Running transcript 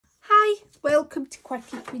Hi, welcome to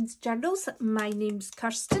Quirky Queen's Journals. My name's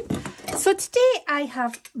Kirsten. So today I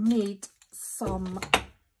have made some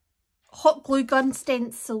hot glue gun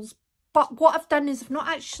stencils, but what I've done is I've not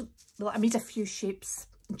actually, well, I made a few shapes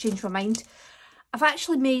and changed my mind. I've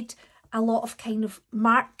actually made a lot of kind of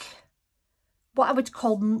what I would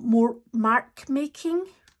call more mark making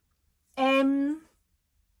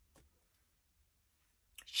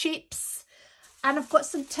shapes, and I've got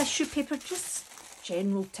some tissue paper, just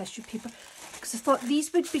general tissue paper, because I thought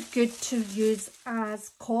these would be good to use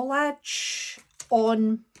as collage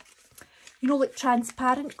on, you know, like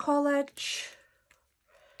transparent collage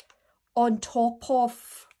on top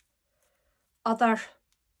of other,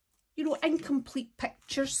 you know, incomplete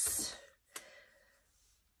pictures.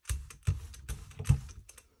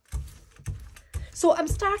 So I'm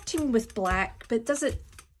starting with black, but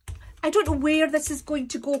I don't know where this is going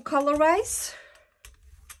to go colour-wise.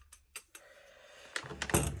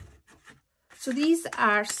 So these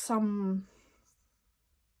are some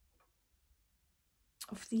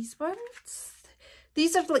of these ones.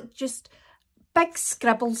 These are like just big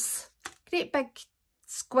scribbles, great big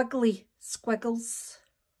squiggly squiggles.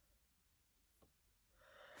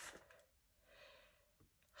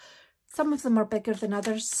 Some of them are bigger than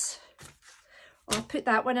others. Oh, I put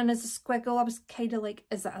that one in as a squiggle. I was kind of like,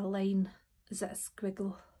 is it a line? Is it a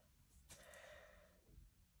squiggle?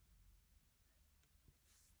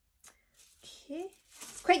 Okay,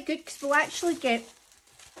 it's quite good because we'll actually get,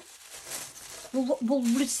 we'll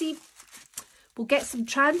get some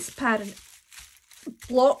transparent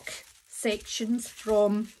block sections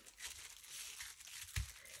from,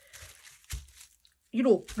 you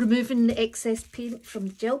know, removing the excess paint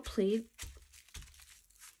from gel paint.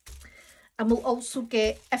 And we'll also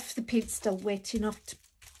get, if the paint's still wet enough to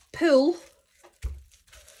pull,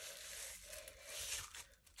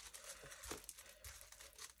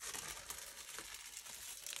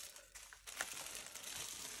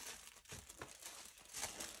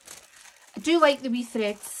 I do like the wee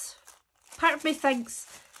threads. Part of me thinks,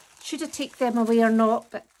 should I take them away or not?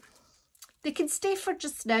 But they can stay for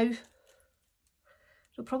just now.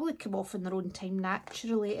 They'll probably come off in their own time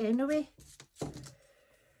naturally anyway.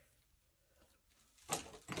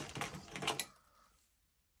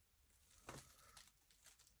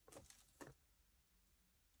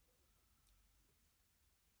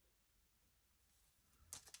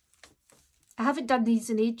 I haven't done these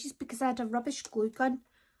in ages because I had a rubbish glue gun.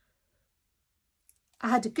 I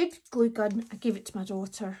had a good glue gun, I gave it to my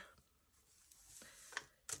daughter.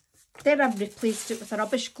 Then I've replaced it with a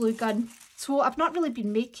rubbish glue gun. So I've not really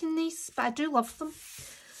been making these, but I do love them.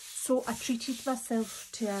 So I treated myself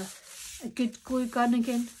to a good glue gun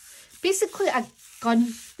again. Basically a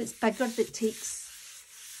gun that's bigger that takes,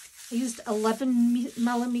 I used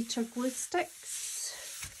 11mm glue sticks.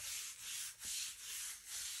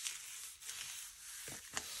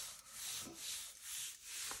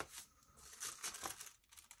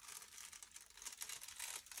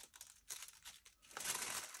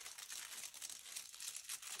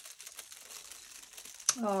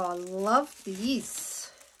 Oh, I love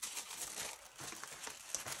these.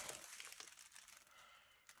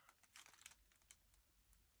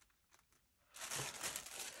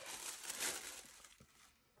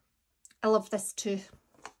 I love this too.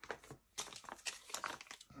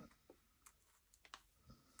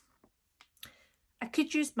 I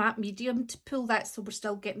could use matte medium to pull that so we're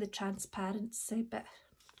still getting the transparency bit.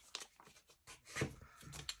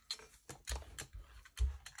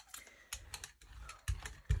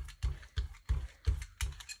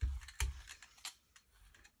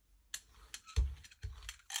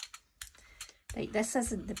 Right, this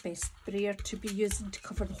isn't the best brayer to be using to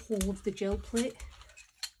cover the whole of the gel plate.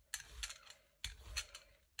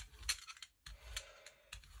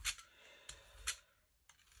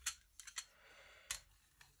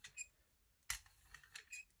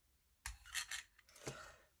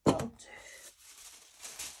 That'll do.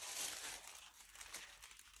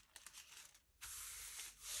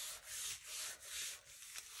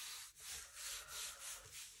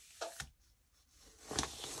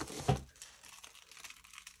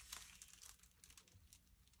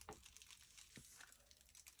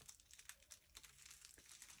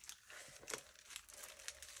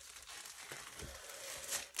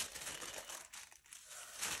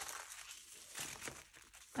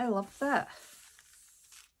 I love that.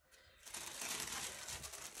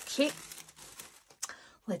 Okay,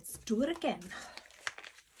 let's do it again.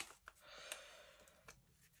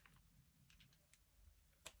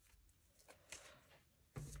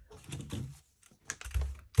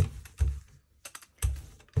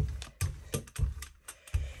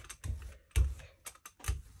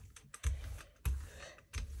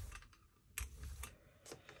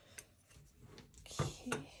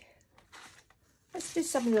 Okay, let's do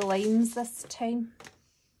some of the lines this time.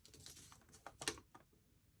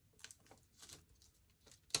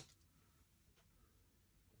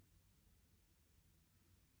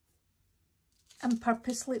 I'm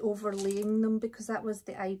purposely overlaying them because that was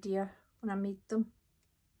the idea when I made them.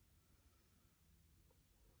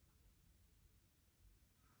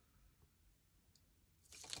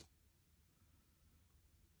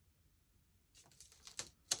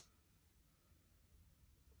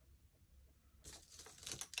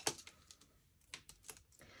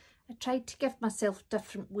 I tried to give myself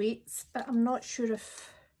different weights, but I'm not sure if...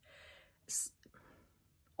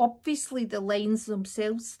 Obviously the lines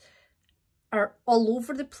themselves are all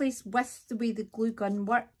over the place with the way the glue gun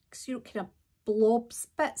works. You know, kind of blobs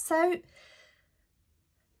bits out.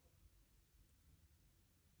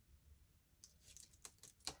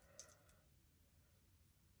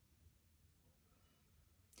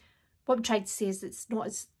 What I'm trying to say is it's not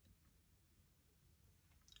as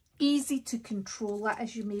easy to control it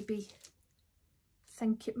as you maybe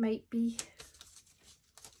think it might be.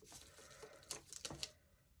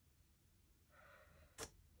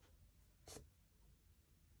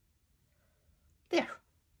 There.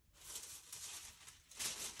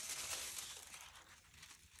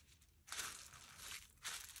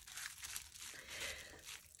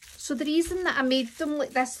 So the reason that I made them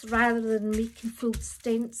like this rather than making full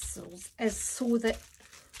stencils is so that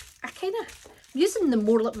I kind of, I'm using them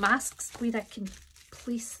more like masks where I can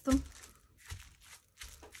place them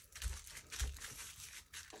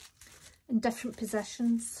in different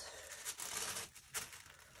positions.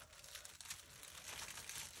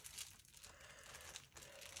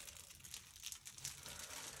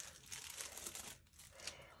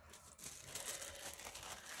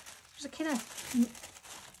 There's a kind of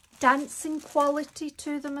dancing quality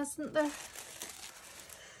to them, isn't there?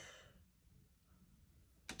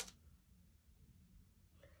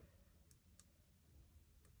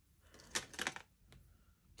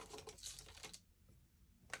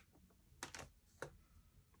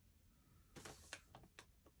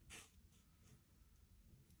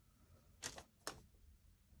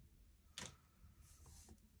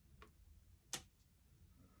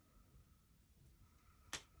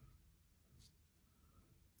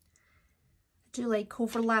 I do like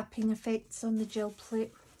overlapping effects on the gel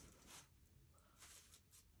plate.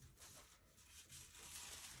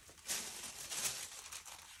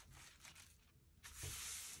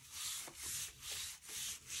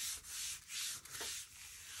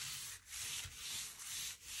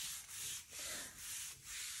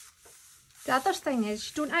 The other thing is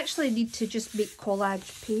you don't actually need to just make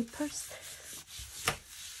collage papers.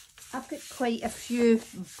 I've got quite a few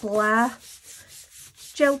blah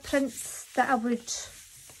gel prints that I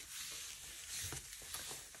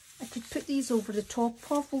could put these over the top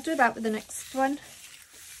of. We'll do that with the next one.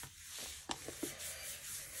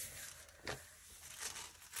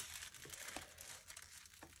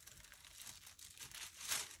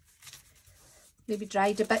 Maybe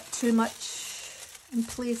dried a bit too much in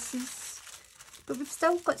places, but we've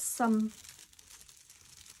still got some.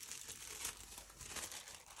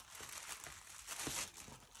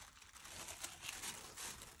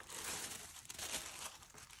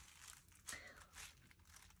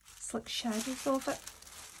 Like shadows of it.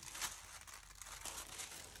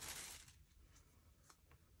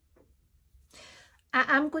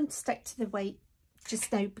 I am going to stick to the white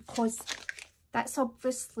just now because that's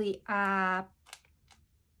obviously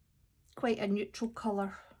quite a neutral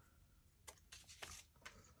colour,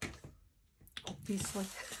 obviously.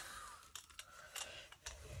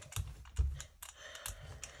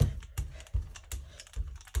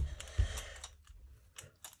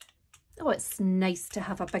 Oh, it's nice to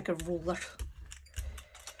have a bigger roller.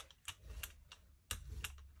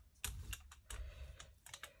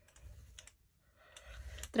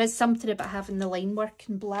 There is something about having the line work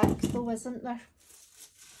in black though, isn't there?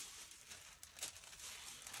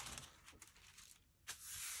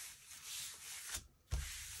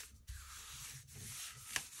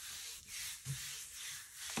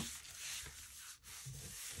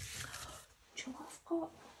 Do you know what I've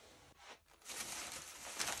got?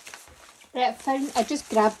 Right, I just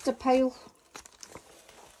grabbed a pile.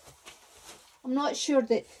 I'm not sure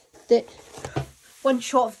that one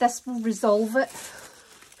shot of this will resolve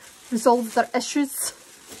their issues,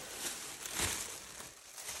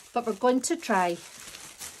 but we're going to try.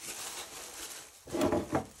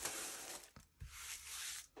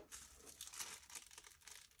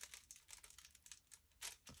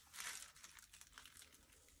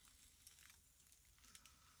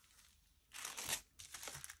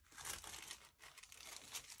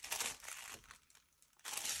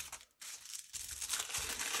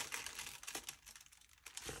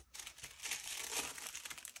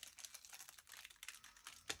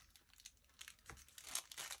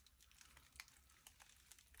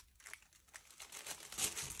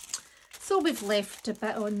 So we've left a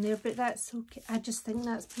bit on there, but that's okay. I just think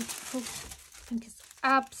that's beautiful. I think it's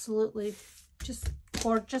absolutely just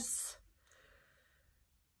gorgeous.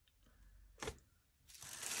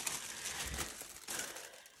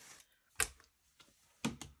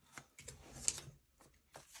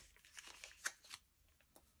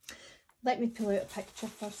 Let me pull out a picture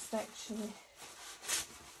first, actually.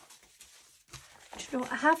 Do you know,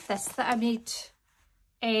 I have this that I made.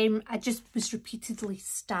 I just was repeatedly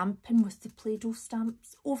stamping with the Play-Doh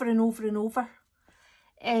stamps over and over and over.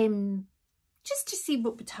 Just to see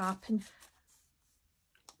what would happen.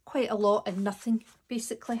 Quite a lot and nothing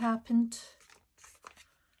basically happened.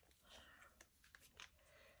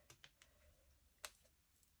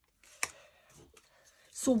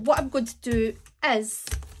 So what I'm going to do is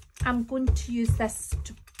I'm going to use this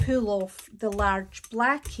to pull off the large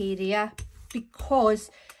black area,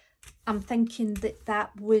 because I'm thinking that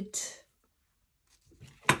that would,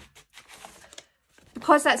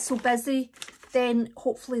 because that's so busy, then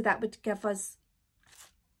hopefully that would give us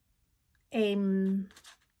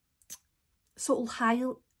so it'll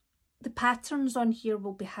highlight, the patterns on here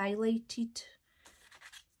will be highlighted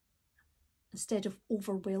instead of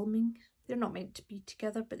overwhelming. They're not meant to be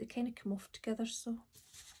together, but they kind of come off together. So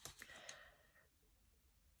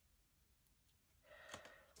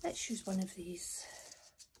let's use one of these.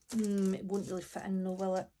 It won't really fit in though,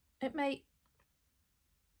 will it? It might.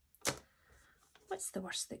 What's the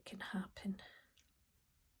worst that can happen?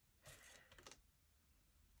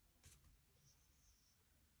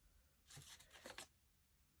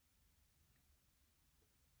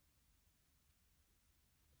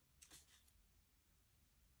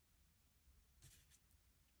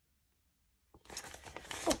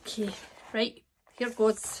 Okay, right, here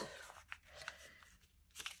goes.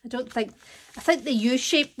 I think the U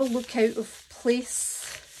shape will look out of place.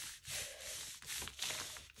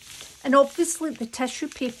 And obviously the tissue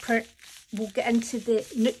paper will get into the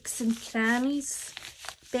nooks and crannies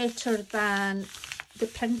better than the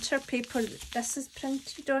printer paper that this is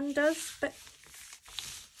printed on does, but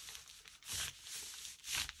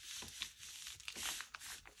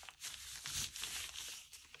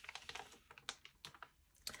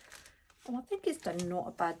I think it's done not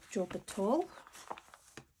a bad job at all.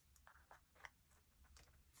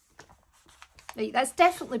 Right, that's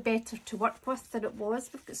definitely better to work with than it was.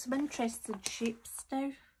 We've got some interesting shapes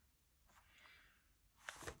now.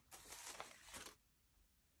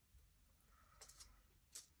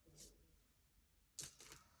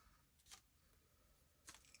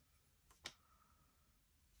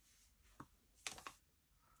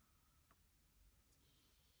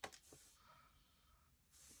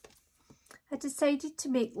 I decided to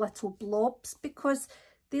make little blobs because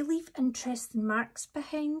they leave interesting marks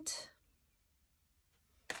behind.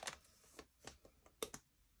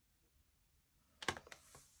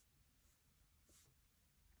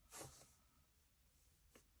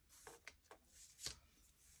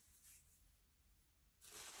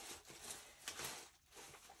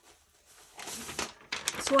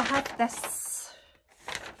 So I have this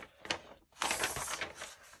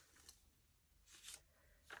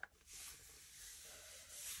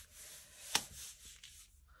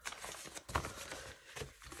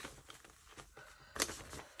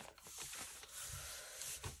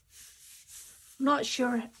not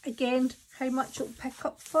sure again how much it'll pick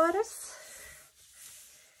up for us.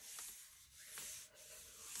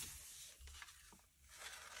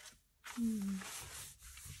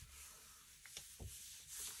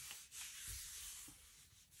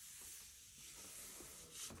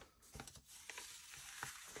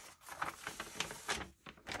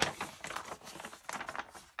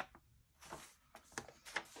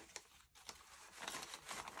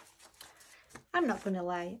 I'm not going to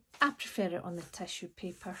lie, I prefer it on the tissue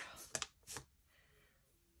paper.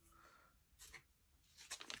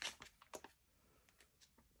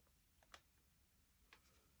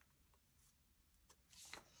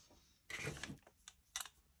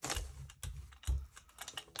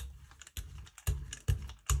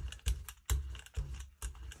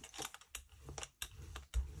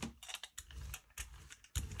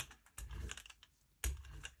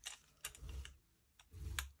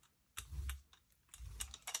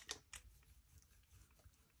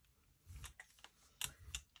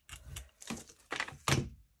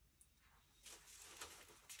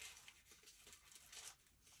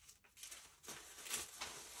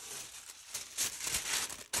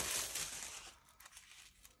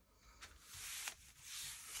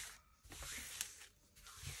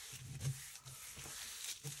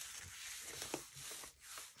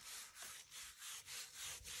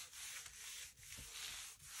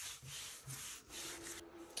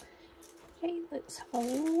 Let's have a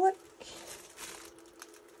look.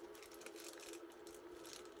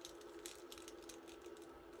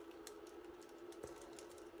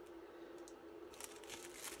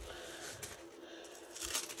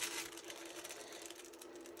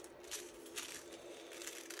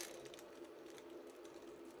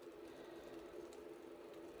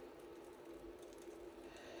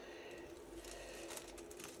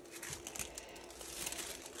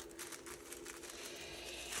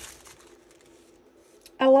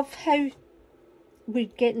 I love how we're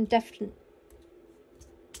getting different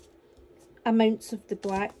amounts of the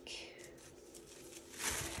black.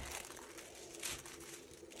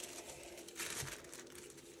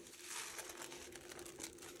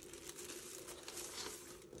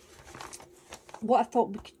 What I thought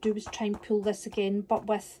we could do was try and pull this again, but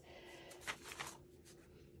with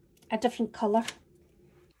a different colour.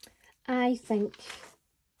 I think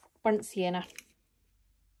burnt sienna.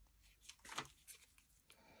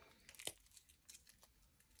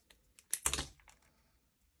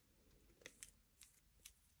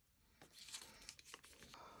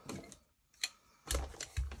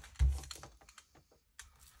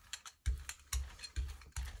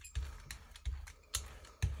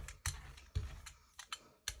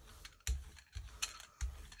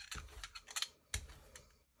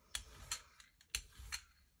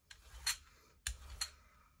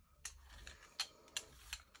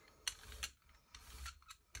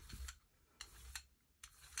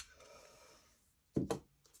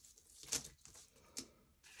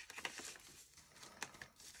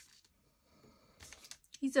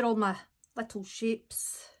 These are all my little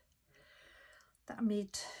shapes that I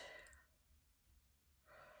made.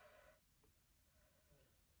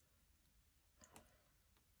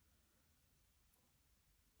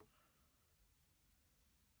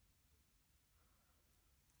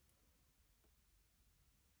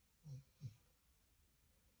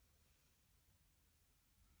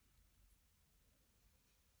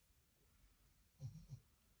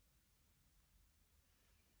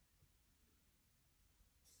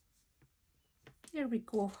 There we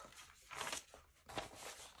go.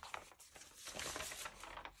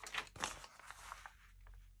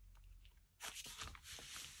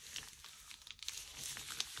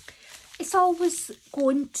 It's always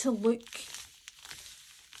going to look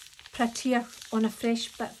prettier on a fresh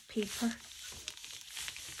bit of paper,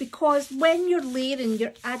 because when you're layering,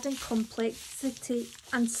 you're adding complexity.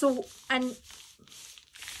 And so in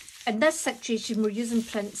this situation, we're using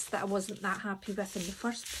prints that I wasn't that happy with in the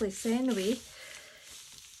first place anyway.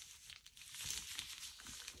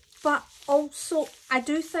 But also, I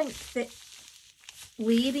do think that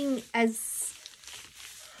layering is,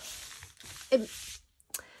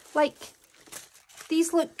 like,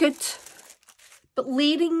 these look good, but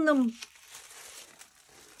layering them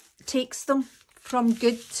takes them from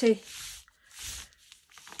good to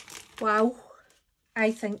wow,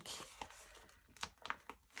 I think.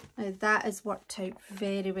 Now that has worked out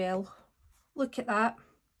very well. Look at that.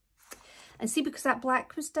 And see, because that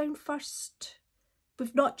black was down first,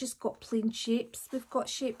 we've not just got plain shapes, we've got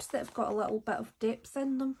shapes that have got a little bit of depth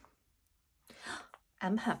in them.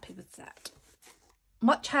 I'm happy with that.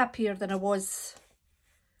 Much happier than I was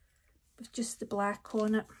with just the black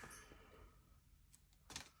on it.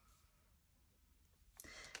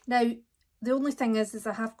 Now, the only thing is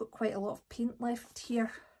I have got quite a lot of paint left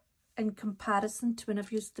here in comparison to when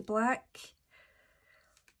I've used the black.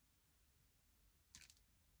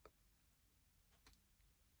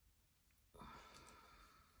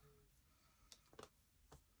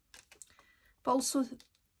 But also,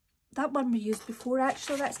 that one we used before,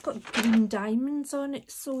 actually, that's got green diamonds on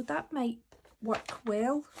it, so that might work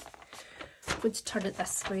well. Let's turn it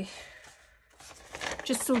this way,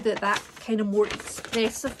 just so that that kind of more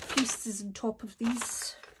expressive piece is on top of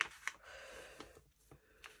these.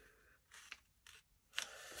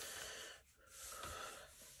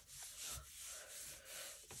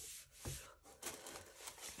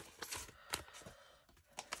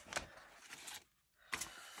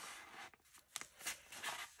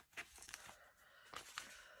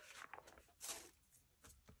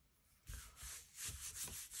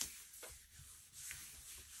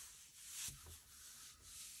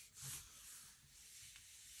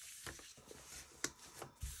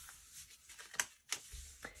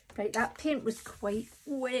 Right, that paint was quite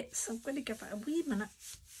wet, so I'm going to give it a wee minute.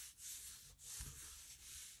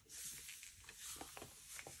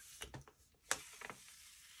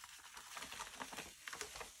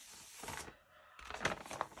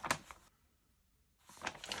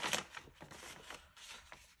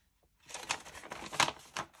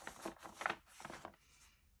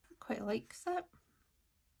 Quite like that.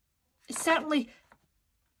 It's certainly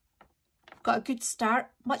got a good start,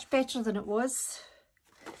 much better than it was.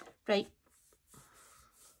 Right,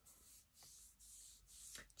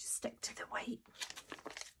 just stick to the white.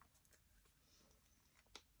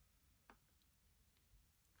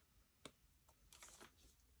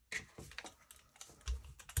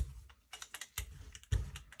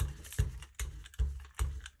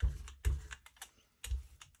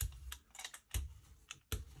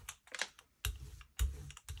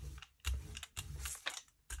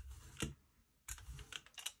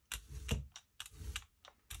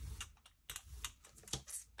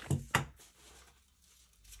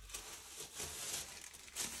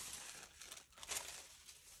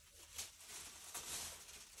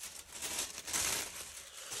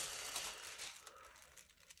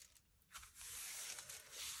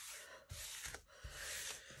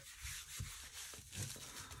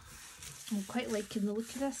 I'm quite liking the look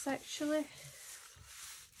of this actually.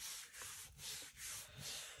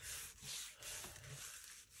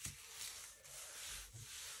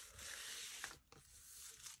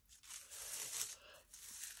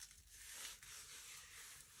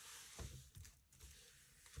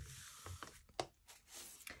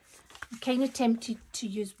 I'm kind of tempted to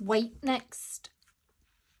use white next,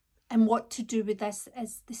 and what to do with this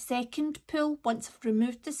is the second pull, once I've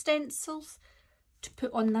removed the stencils, to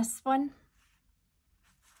put on this one.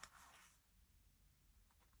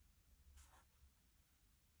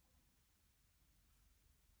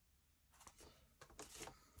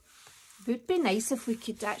 It would be nice if we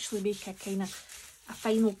could actually make a kind of a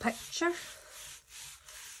final picture.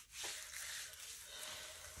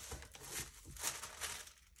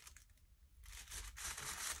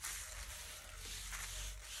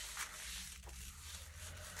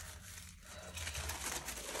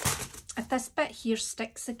 If this bit here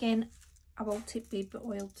sticks again, I will take baby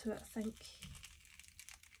oil to it, I think.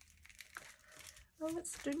 Oh,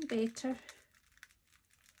 it's doing better.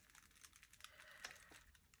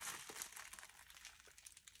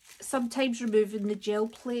 Sometimes removing the gel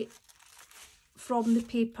plate from the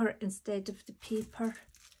paper instead of the paper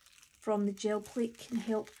from the gel plate can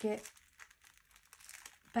help get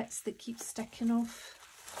bits that keep sticking off.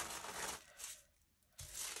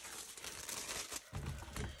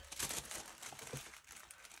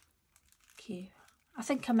 Okay, I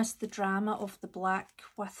think I missed the drama of the black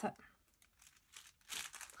with it.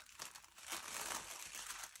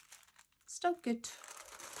 Still good.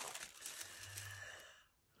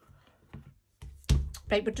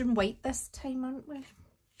 Right, we're doing white this time, aren't we? I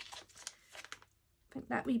think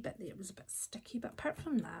that wee bit there was a bit sticky, but apart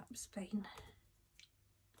from that, it was fine.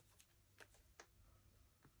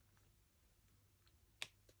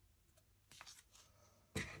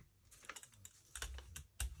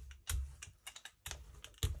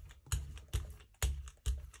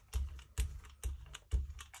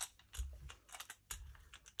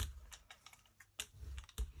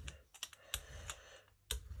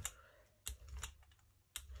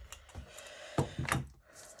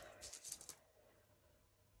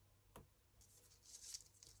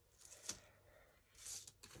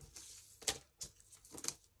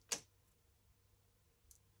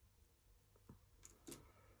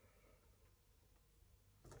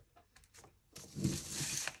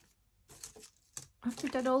 Have we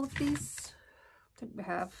done all of these? I think we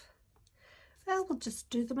have. Well, we'll just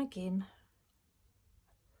do them again.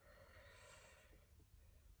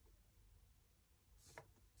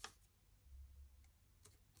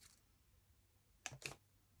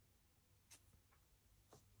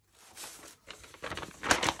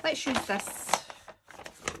 Let's use this.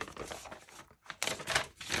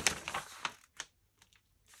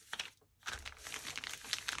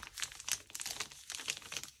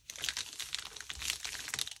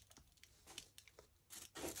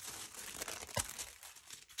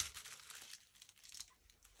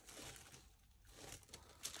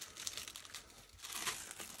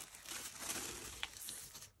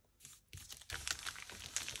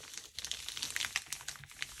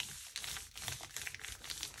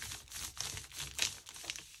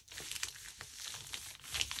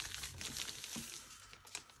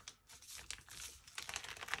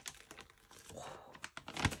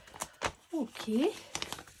 Okay.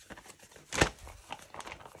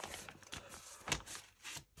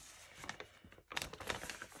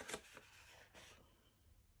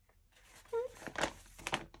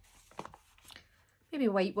 Maybe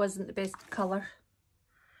white wasn't the best colour,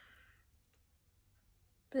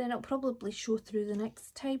 but then it'll probably show through the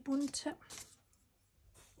next time, won't it?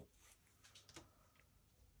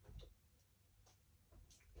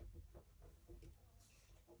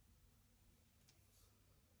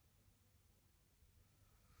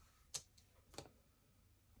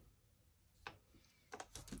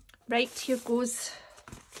 Right, here goes.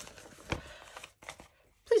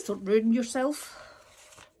 Please don't ruin yourself.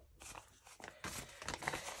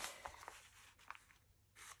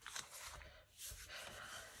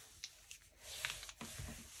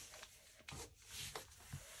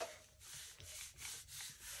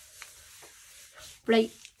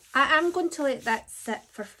 Right, I am going to let that sit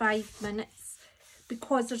for 5 minutes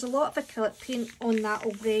because there's a lot of acrylic paint on that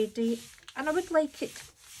already and I would like it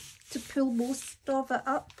to pull most of it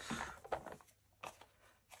up.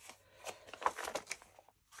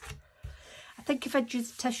 I think if I'd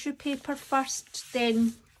used tissue paper first,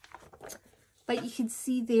 then like you can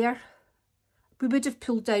see there, we would have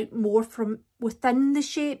pulled out more from within the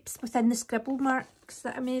shapes, within the scribble marks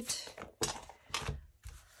that I made.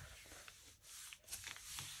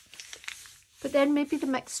 But then maybe the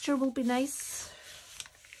mixture will be nice.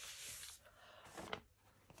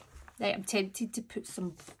 Right, I'm tempted to put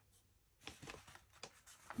some...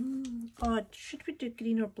 Oh, should we do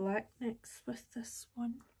green or black next with this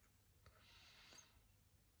one?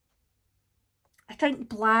 I think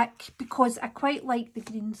black, because I quite like the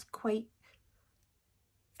greens quite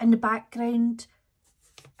in the background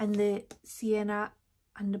and the sienna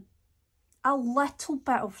and a little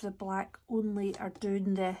bit of the black only are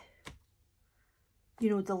doing the, you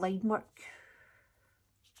know, the line work.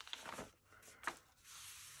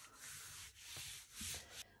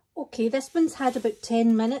 Okay, this one's had about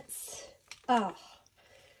 10 minutes.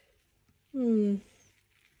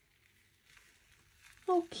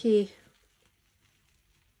 Okay.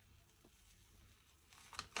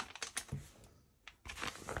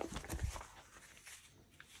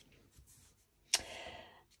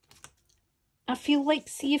 I feel like,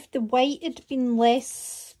 see if the white had been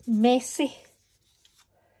less messy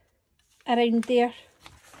around there.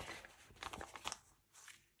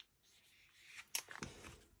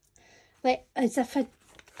 Like as if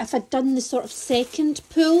I'd done the sort of second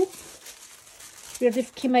pull where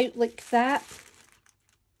they've come out like that.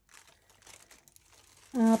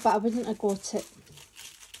 But I wouldn't have got it.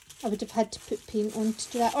 I would have had to put paint on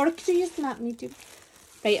to do that. Or I could have used matte medium.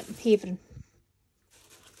 Right, I'm pavering.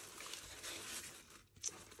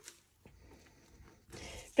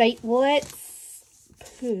 Right, let's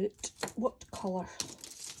put, what colour?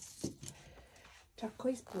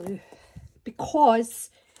 Turquoise blue.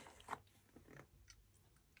 Because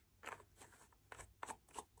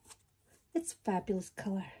it's a fabulous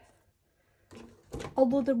colour.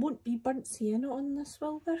 Although there won't be burnt sienna on this,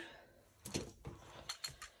 will there?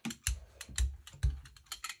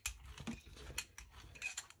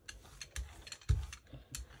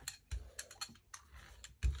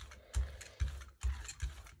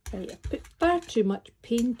 Right, I put far too much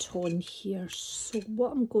paint on here, so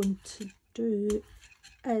what I'm going to do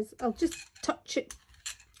is I'll just touch it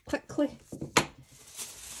quickly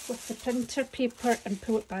with the printer paper and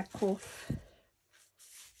pull it back off.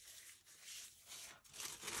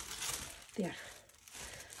 There.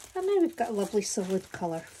 And now we've got a lovely solid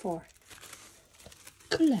colour for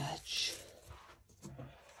collage.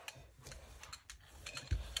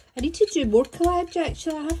 I need to do more collage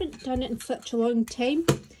actually, I haven't done it in such a long time.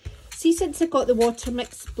 See, since I got the water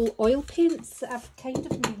mixable oil paints, I've kind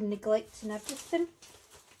of been neglecting everything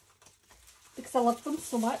because I love them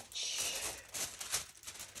so much.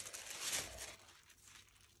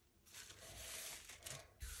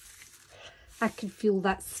 I can feel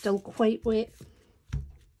that's still quite wet.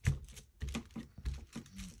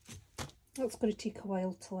 That's going to take a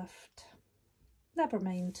while to lift. Never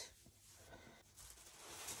mind.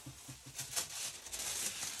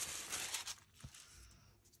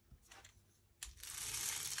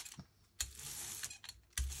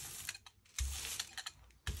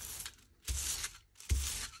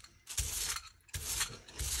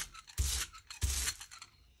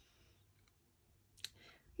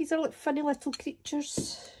 These are like funny little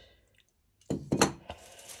creatures.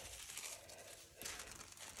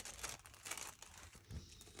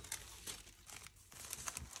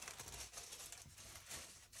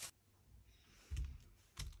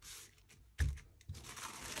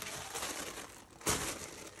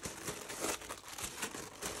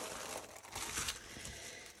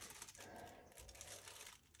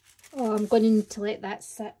 Oh, I'm going to need to let that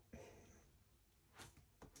sit.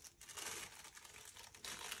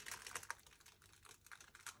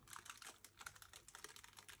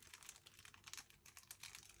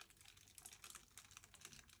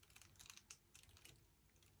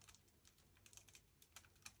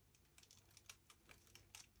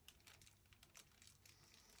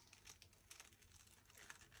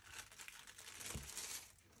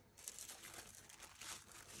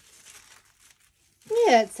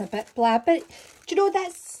 Yeah, it's a bit blah, but do you know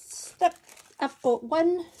that's I've got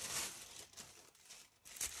 1,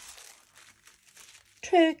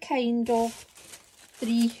 2, kind of,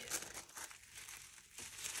 3,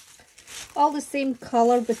 all the same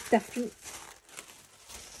colour with different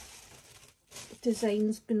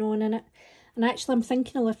designs going on in it. And actually I'm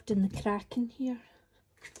thinking of lifting the crack in here.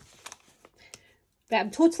 But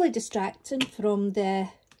I'm totally distracting from the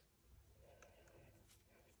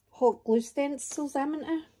hot glue stencils, haven't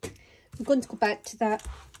I? I'm going to go back to that.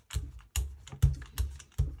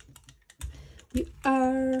 We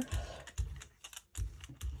are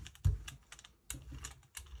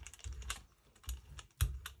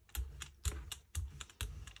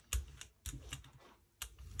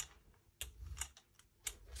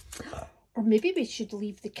or maybe we should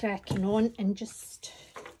leave the cracking on and just,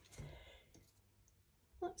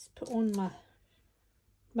 let's put on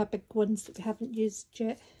my big ones that we haven't used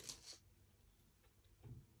yet.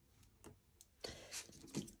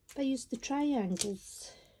 If I use the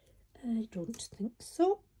triangles, I don't think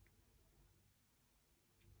so.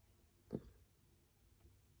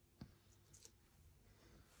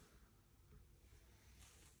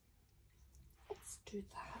 Let's do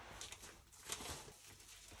that.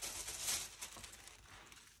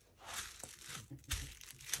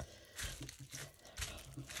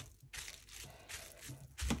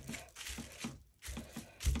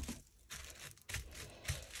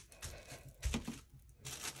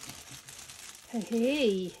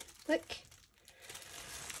 Hey, look.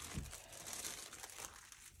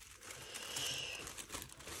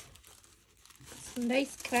 Some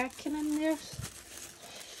nice cracking in there.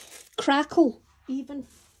 Crackle, even.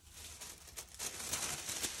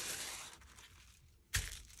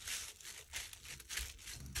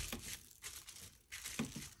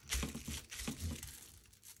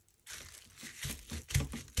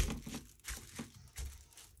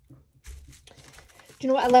 Do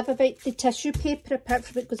you know what I love about the tissue paper, apart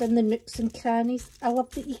from it goes in the nooks and crannies? I love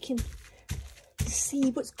that you can see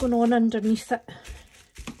what's going on underneath it.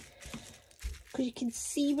 Because you can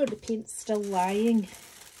see where the paint's still lying.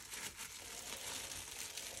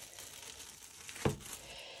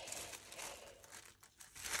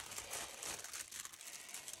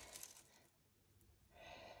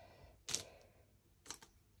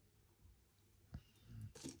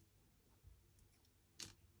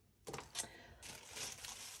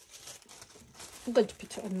 I'm going to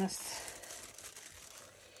put it on this.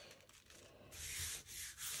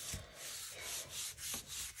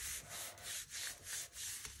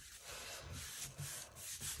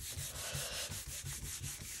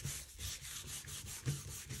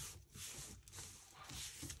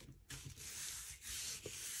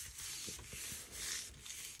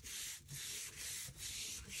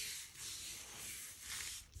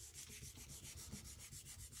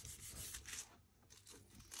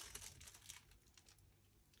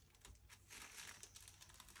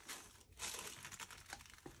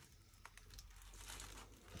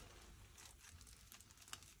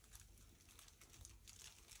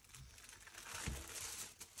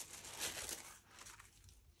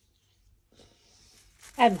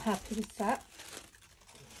 I'm happy with that.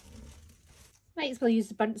 Might as well use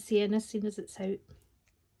the burnt sienna as soon as it's out.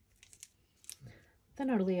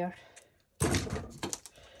 Thinner layer.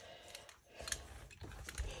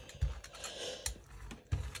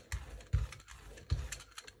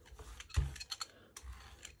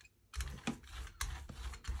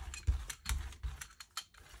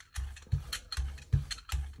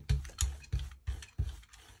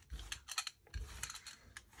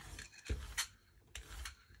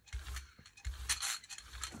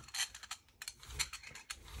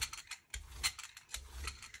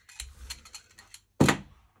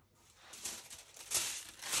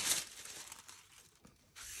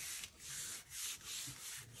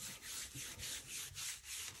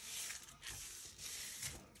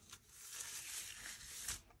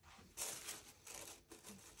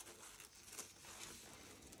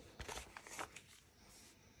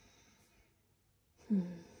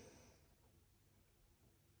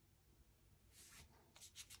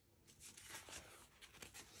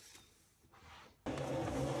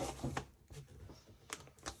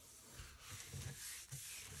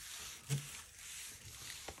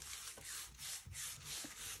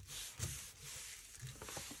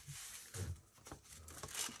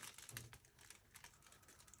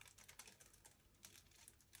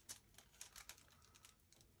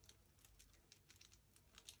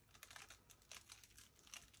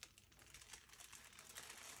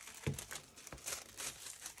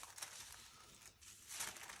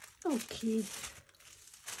 Okay.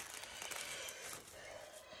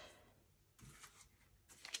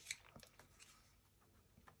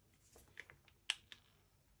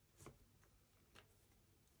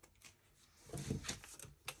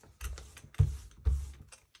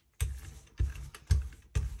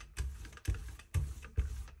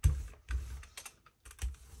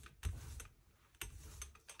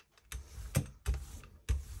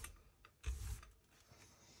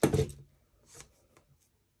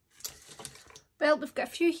 Well, we've got a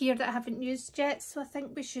few here that I haven't used yet, so I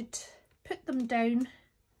think we should put them down.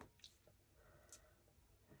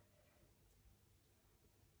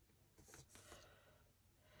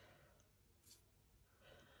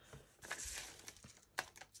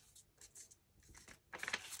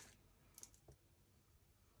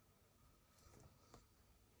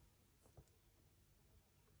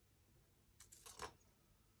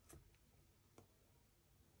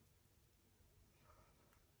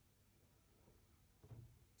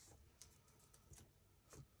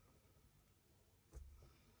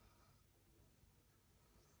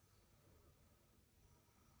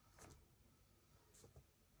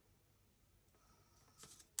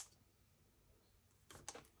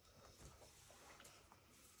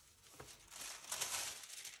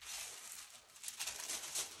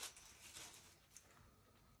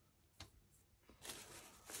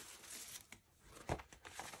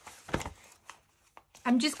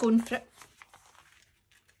 I'm just going for it.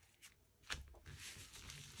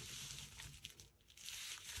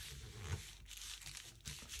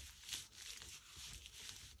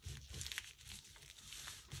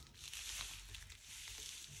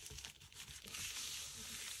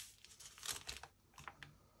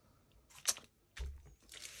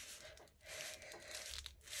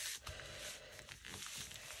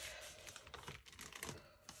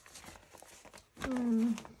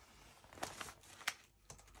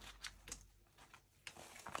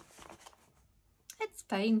 It's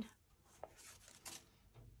fine.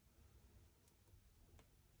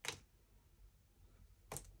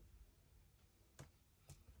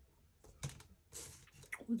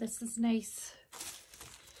 Oh, this is nice.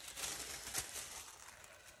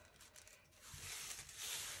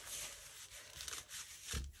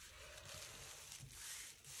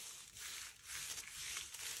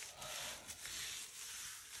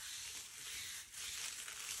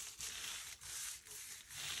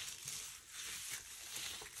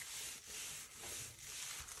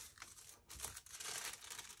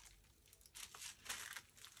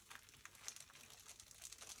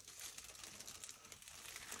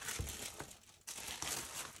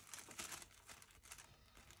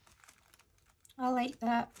 I like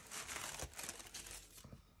that.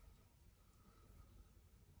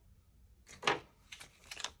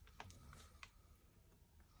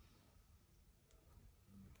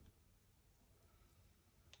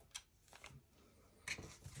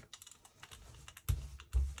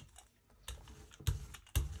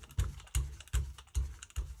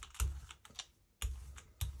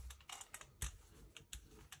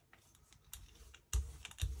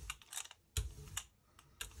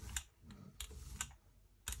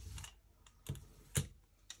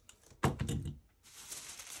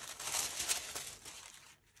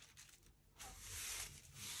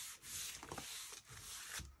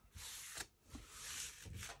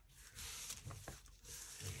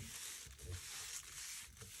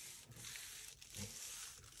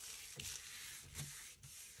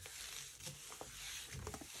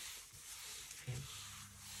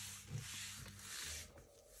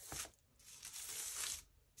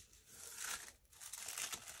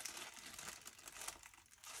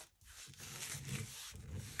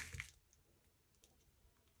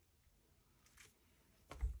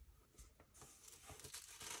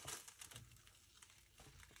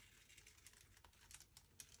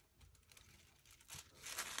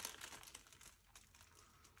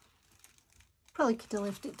 Probably could have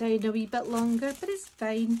left it down a wee bit longer, but it's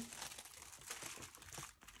fine.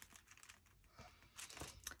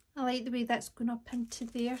 I like the way that's going up into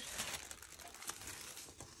there.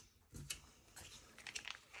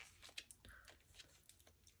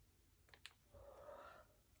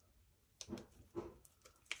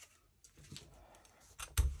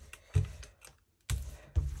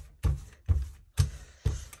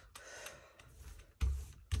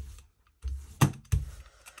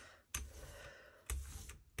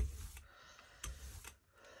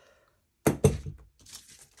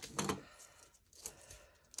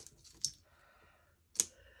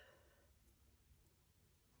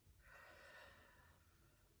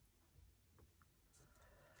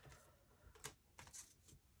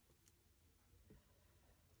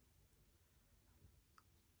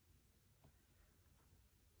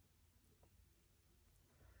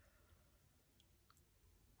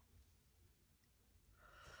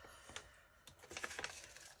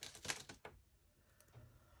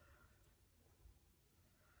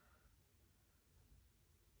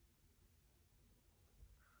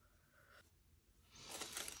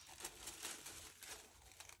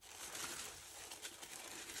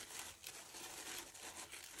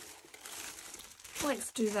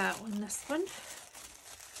 Let's do that on this one.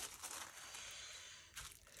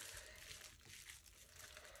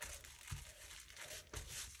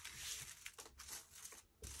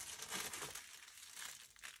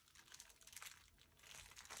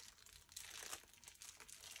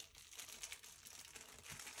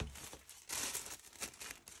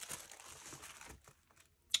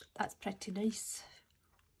 pretty nice.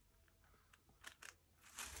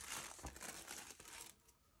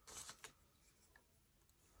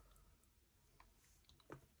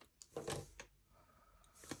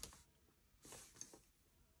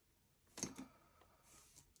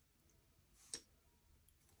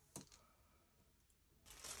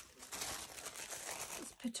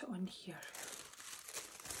 Let's put it on here.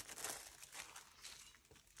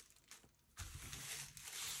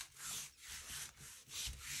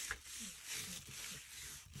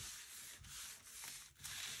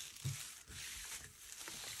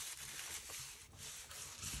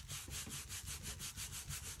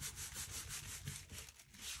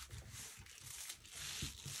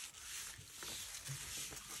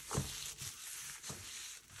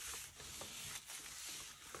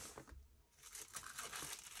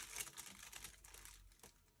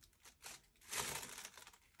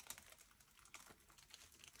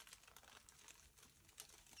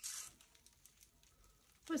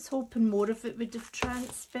 I was hoping more of it would have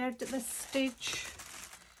transferred at this stage.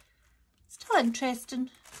 Still interesting.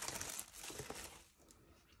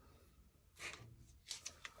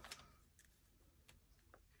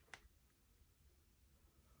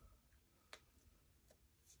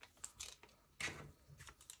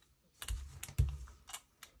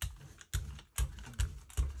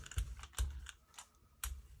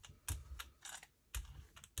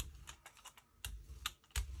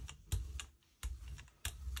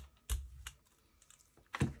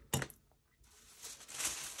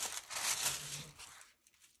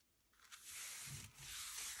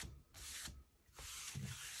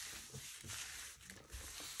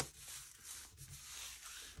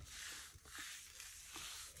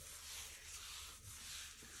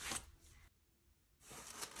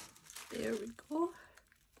 There we go.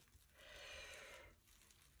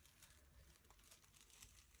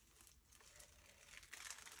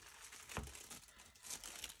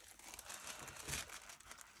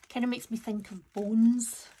 Kind of makes me think of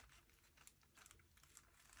bones.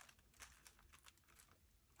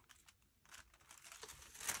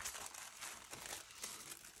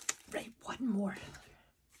 Right, one more.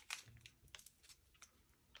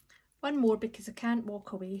 One more because I can't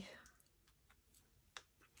walk away.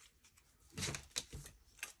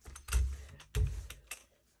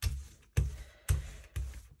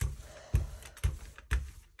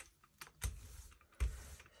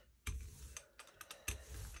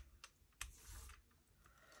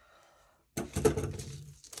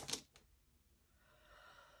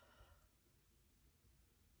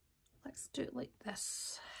 Let's do it like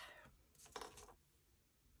this.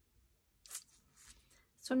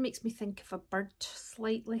 This one makes me think of a bird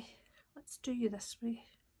slightly. Let's do you this way.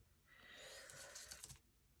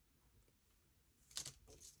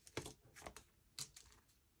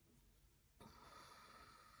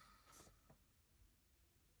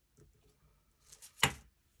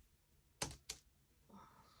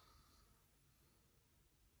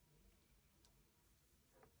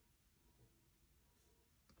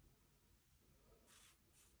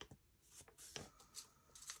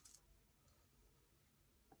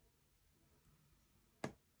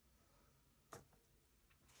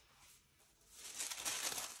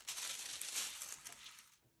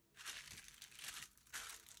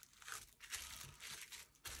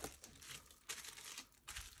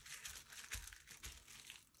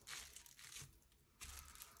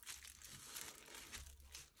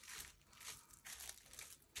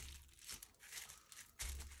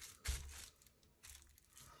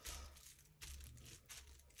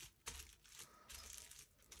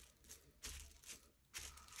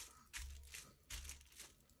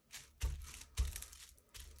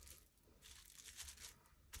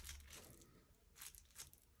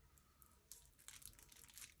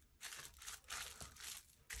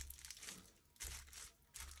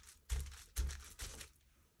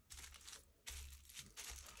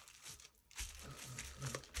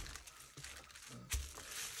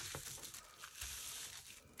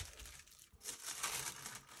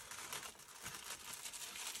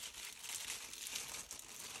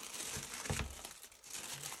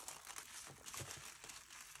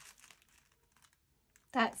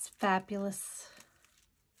 That's fabulous.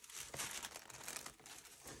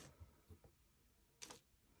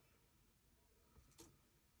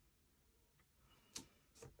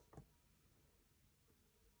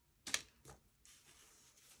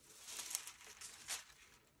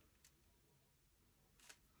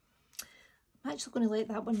 I'm actually going to let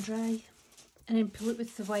that one dry and then pull it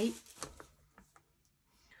with the white.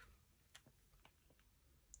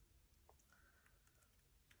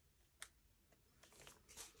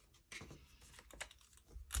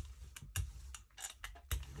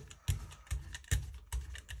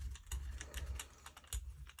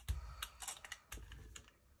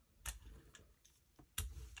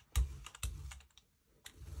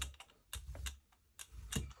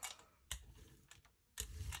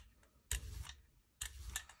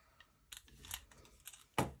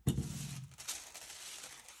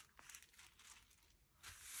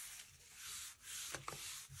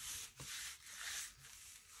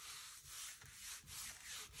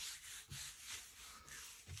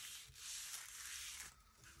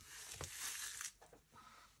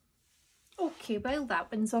 Okay, while that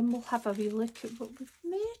one's on, we'll have a wee look at what we've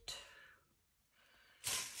made.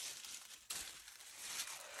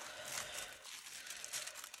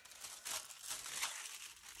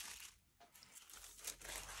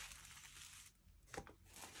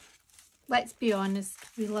 Let's be honest,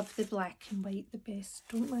 we love the black and white the best,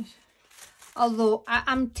 don't we? Although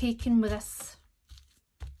I'm taken with this.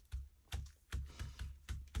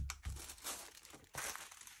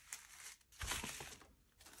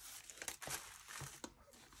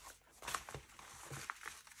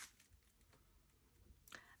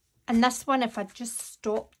 And this one, if I'd just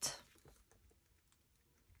stopped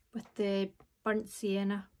with the burnt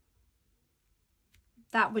sienna,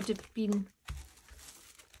 that would have been,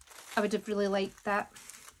 I would have really liked that.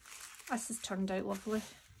 This has turned out lovely,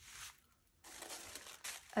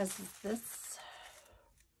 as is this.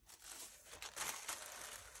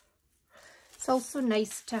 It's also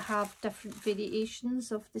nice to have different variations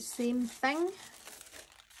of the same thing.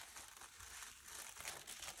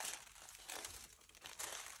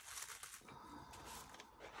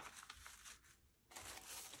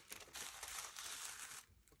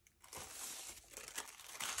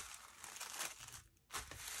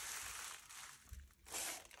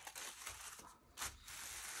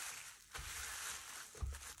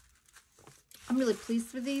 I'm really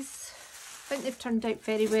pleased with these. I think they've turned out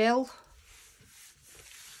very well.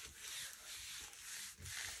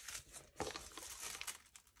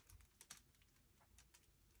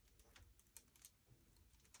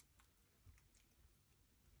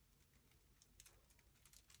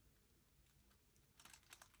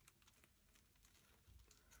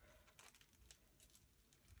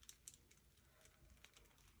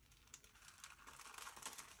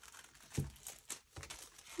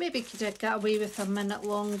 Maybe could have got away with a minute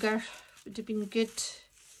longer, would have been good.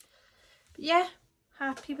 But yeah,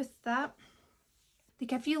 happy with that. They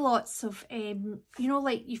give you lots of, you know,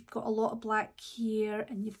 like you've got a lot of black here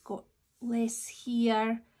and you've got less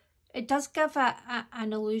here. It does give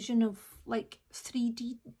an illusion of like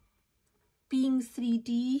 3D, being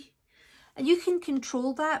 3D. And you can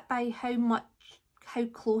control that by how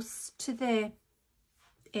close to the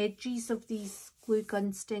edges of these glue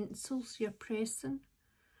gun stencils you're pressing.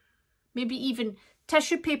 Maybe even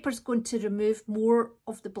tissue paper's going to remove more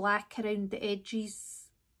of the black around the edges,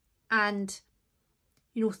 and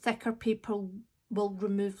you know, thicker paper will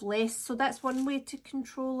remove less. So that's one way to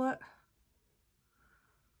control it.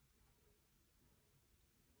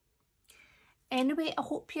 Anyway, I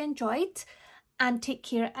hope you enjoyed and take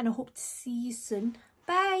care, and I hope to see you soon.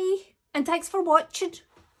 Bye, and thanks for watching.